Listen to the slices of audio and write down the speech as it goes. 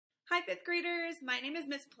Hi, fifth graders. My name is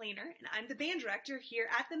Miss Planer, and I'm the band director here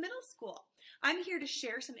at the middle school. I'm here to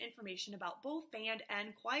share some information about both band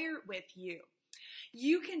and choir with you.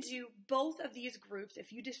 You can do both of these groups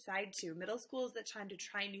if you decide to. Middle school is the time to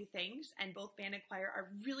try new things, and both band and choir are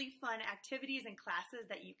really fun activities and classes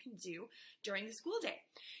that you can do during the school day.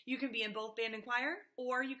 You can be in both band and choir,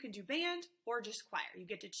 or you can do band or just choir. You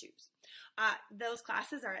get to choose. Those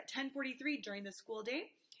classes are at 10:43 during the school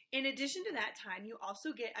day. In addition to that time, you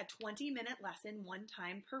also get a 20-minute lesson one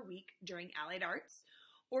time per week during Allied Arts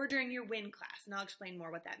or during your WIN class, and I'll explain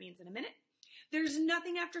more what that means in a minute. There's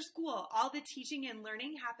nothing after school. All the teaching and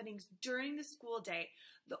learning happenings during the school day.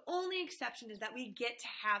 The only exception is that we get to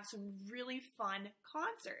have some really fun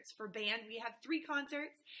concerts. For band, we have 3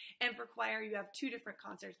 concerts, and for choir, you have 2 different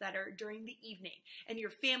concerts that are during the evening. And your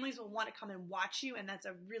families will want to come and watch you, and that's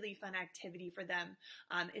a really fun activity for them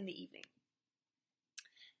in the evening.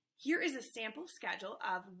 Here is a sample schedule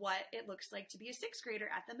of what it looks like to be a 6th grader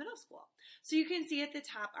at the middle school. So you can see at the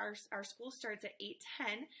top our school starts at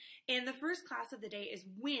 8:10, and the first class of the day is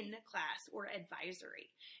WIN class or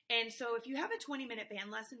advisory. And so if you have a 20-minute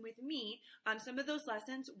band lesson with me, some of those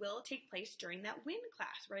lessons will take place during that WIN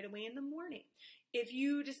class right away in the morning. If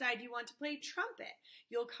you decide you want to play trumpet,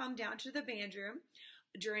 you'll come down to the band room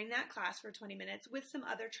during that class for 20 minutes with some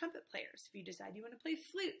other trumpet players. If you decide you want to play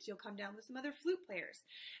flute, you'll come down with some other flute players.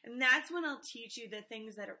 And that's when I'll teach you the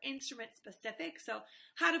things that are instrument specific. So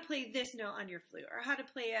how to play this note on your flute or how to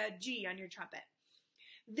play a G on your trumpet.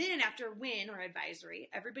 Then after WIN or advisory,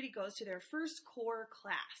 everybody goes to their first core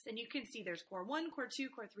class. And you can see there's core 1, core 2,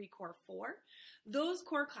 core 3, core 4. Those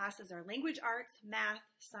core classes are language arts, math,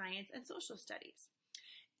 science, and social studies.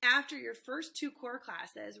 After your first 2 core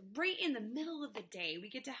classes, right in the middle of the day, we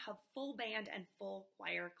get to have full band and full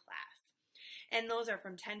choir class. And those are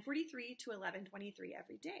from 10:43 to 11:23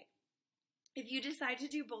 every day. If you decide to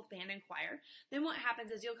do both band and choir, then what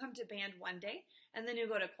happens is you'll come to band one day, and then you'll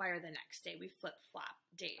go to choir the next day. We flip-flop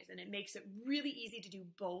days, and it makes it really easy to do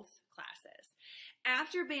both classes.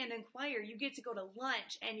 After band and choir, you get to go to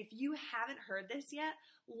lunch, and if you haven't heard this yet,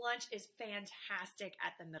 lunch is fantastic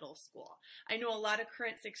at the middle school. I know a lot of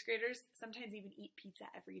current 6th graders sometimes even eat pizza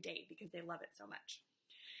every day because they love it so much.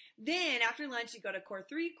 Then after lunch, you go to core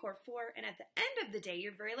 3, core 4, and at the end of the day,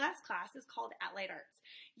 your very last class is called Allied Arts.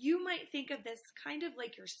 You might think of this kind of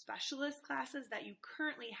like your specialist classes that you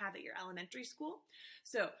currently have at your elementary school.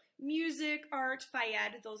 So music, art,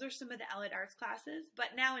 Phi-Ed, those are some of the Allied Arts classes.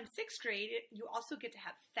 But now in 6th grade, you also get to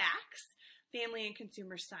have FACS, Family and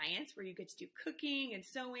Consumer Science, where you get to do cooking and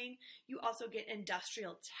sewing. You also get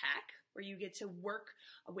Industrial Tech, where you get to work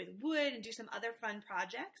with wood and do some other fun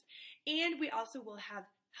projects. And we also will have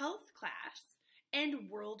Health class and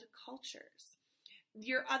World Cultures.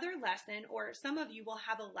 Your other lesson, or some of you will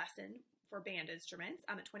have a lesson for band instruments,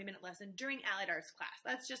 a 20-minute lesson during Allied Arts class.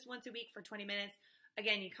 That's just once a week for 20 minutes.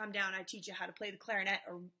 Again, you come down, I teach you how to play the clarinet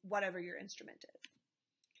or whatever your instrument is.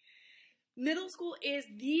 Middle school is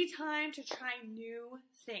the time to try new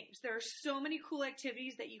things. There are so many cool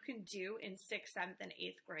activities that you can do in 6th, 7th, and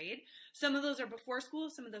 8th grade. Some of those are before school,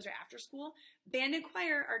 some of those are after school. Band and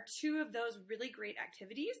choir are 2 of those really great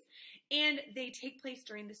activities, and they take place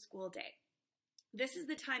during the school day. This is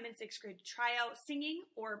the time in 6th grade to try out singing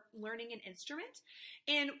or learning an instrument.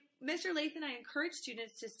 And Mr. Lath and I encourage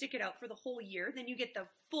students to stick it out for the whole year. Then you get the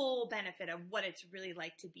full benefit of what it's really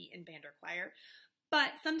like to be in band or choir.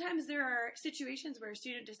 But sometimes there are situations where a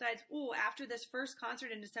student decides, oh, after this first concert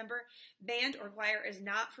in December, band or choir is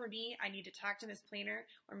not for me. I need to talk to Ms. Planer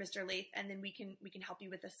or Mr. Lath, and then we can help you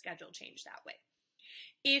with a schedule change that way.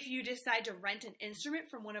 If you decide to rent an instrument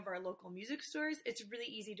from one of our local music stores, it's really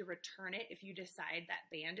easy to return it if you decide that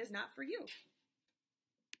band is not for you.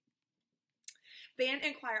 Band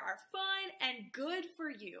and choir are fun and good for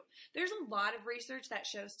you. There's a lot of research that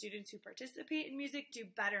shows students who participate in music do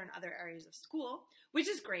better in other areas of school, which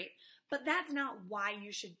is great, but that's not why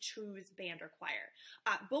you should choose band or choir.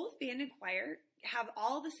 Both band and choir have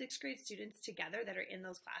all the 6th grade students together that are in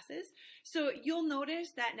those classes. So you'll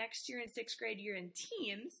notice that next year in 6th grade, you're in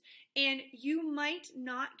teams, and you might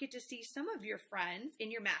not get to see some of your friends in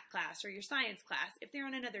your math class or your science class if they're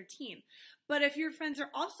on another team. But if your friends are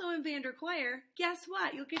also in band or choir, guess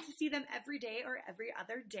what? You'll get to see them every day or every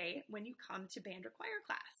other day when you come to band or choir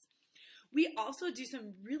class. We also do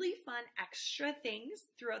some really fun extra things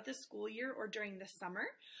throughout the school year or during the summer.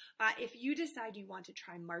 If you decide you want to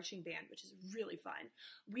try marching band, which is really fun,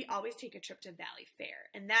 we always take a trip to Valley Fair.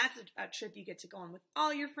 And that's a trip you get to go on with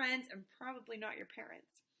all your friends and probably not your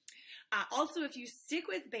parents. Also, if you stick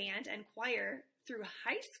with band and choir through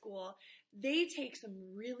high school, they take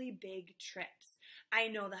some really big trips. I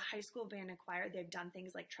know the high school band and choir, they've done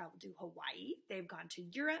things like travel to Hawaii. They've gone to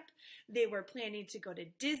Europe. They were planning to go to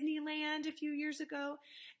Disneyland a few years ago.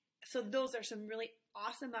 So those are some really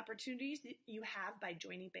awesome opportunities that you have by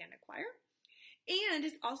joining band and choir. And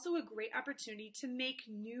it's also a great opportunity to make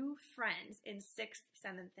new friends in 6th,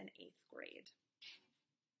 7th, and 8th grade.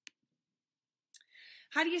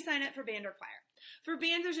 How do you sign up for band or choir? For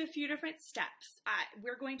band, there's a few different steps.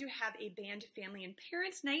 We're going to have a band family and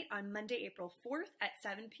parents night on Monday, April 4th at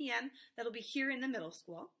 7 p.m. That'll be here in the middle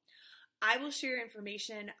school. I will share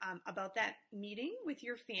information about that meeting with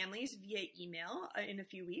your families via email in a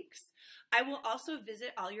few weeks. I will also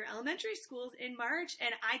visit all your elementary schools in March,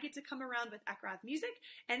 and I get to come around with Ekroth Music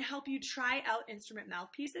and help you try out instrument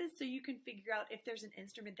mouthpieces so you can figure out if there's an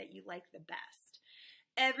instrument that you like the best.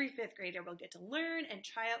 Every 5th grader will get to learn and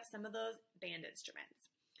try out some of those band instruments.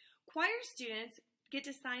 Choir students get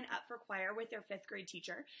to sign up for choir with their 5th grade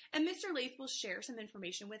teacher, and Mr. Lath will share some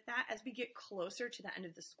information with that as we get closer to the end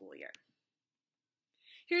of the school year.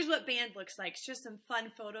 Here's what band looks like. It's just some fun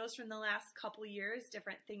photos from the last couple years,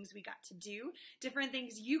 different things we got to do, different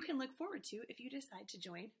things you can look forward to if you decide to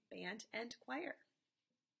join band and choir.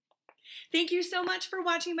 Thank you so much for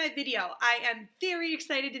watching my video. I am very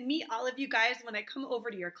excited to meet all of you guys when I come over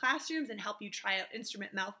to your classrooms and help you try out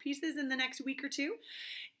instrument mouthpieces in the next week or two.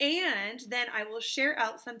 And then I will share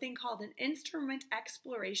out something called an instrument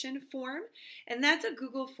exploration form. And that's a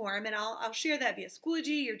Google form, and I'll share that via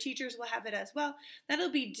Schoology. Your teachers will have it as well.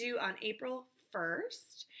 That'll be due on April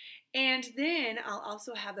 1st. And then I'll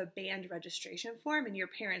also have a band registration form, and your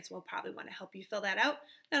parents will probably want to help you fill that out.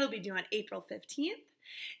 That'll be due on April 15th.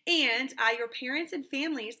 And your parents and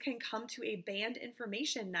families can come to a band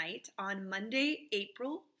information night on Monday,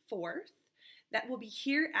 April 4th. That will be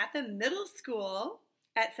here at the middle school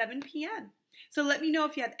at 7 p.m. So let me know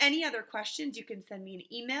if you have any other questions. You can send me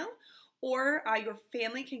an email, or your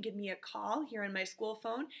family can give me a call here on my school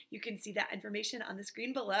phone. You can see that information on the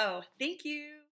screen below. Thank you.